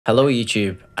Hello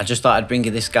YouTube, I just thought I'd bring you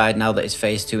this guide now that it's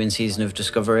phase 2 in Season of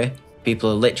Discovery.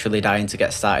 People are literally dying to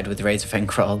get started with Razor Fen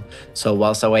Crawl, so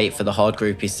whilst I wait for the Horde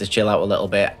groupies to chill out a little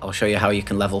bit, I'll show you how you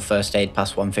can level First Aid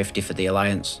past 150 for the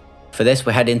Alliance. For this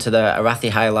we head into the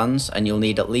Arathi Highlands and you'll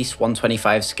need at least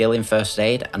 125 skill in First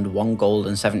Aid and 1 gold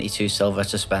and 72 silver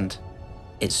to spend.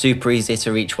 It's super easy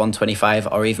to reach 125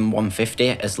 or even 150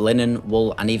 as linen,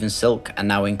 wool and even silk are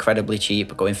now incredibly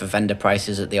cheap, going for vendor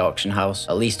prices at the auction house,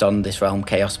 at least on this realm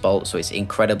Chaos Bolt, so it's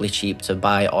incredibly cheap to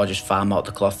buy or just farm out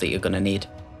the cloth that you're going to need.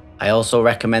 I also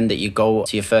recommend that you go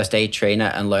to your first aid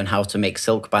trainer and learn how to make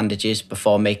silk bandages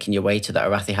before making your way to the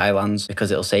Arathi Highlands,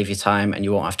 because it'll save you time and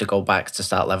you won't have to go back to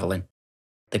start leveling.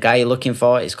 The guy you're looking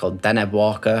for is called Deneb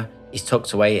Walker. He's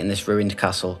tucked away in this ruined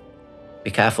castle.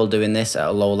 Be careful doing this at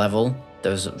a low level.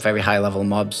 There's very high level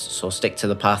mobs, so stick to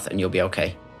the path and you'll be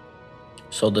okay.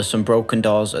 So there's some broken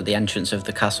doors at the entrance of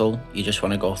the castle. You just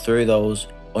want to go through those,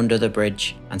 under the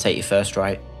bridge, and take your first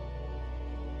right.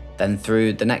 Then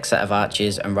through the next set of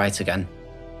arches and right again.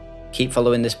 Keep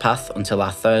following this path until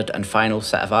our third and final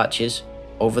set of arches,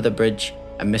 over the bridge,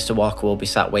 and Mr. Walker will be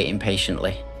sat waiting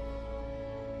patiently.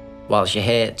 Whilst you're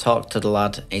here, talk to the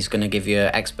lad. He's going to give you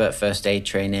expert first aid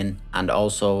training and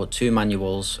also 2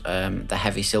 manuals, the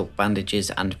heavy silk bandages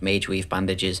and mage weave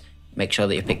bandages. Make sure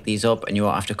that you pick these up and you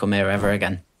won't have to come here ever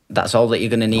again. That's all that you're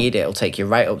going to need. It'll take you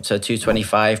right up to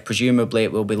 225. Presumably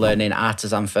we'll be learning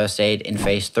artisan first aid in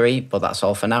phase 3, but that's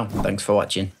all for now. Thanks for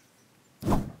watching.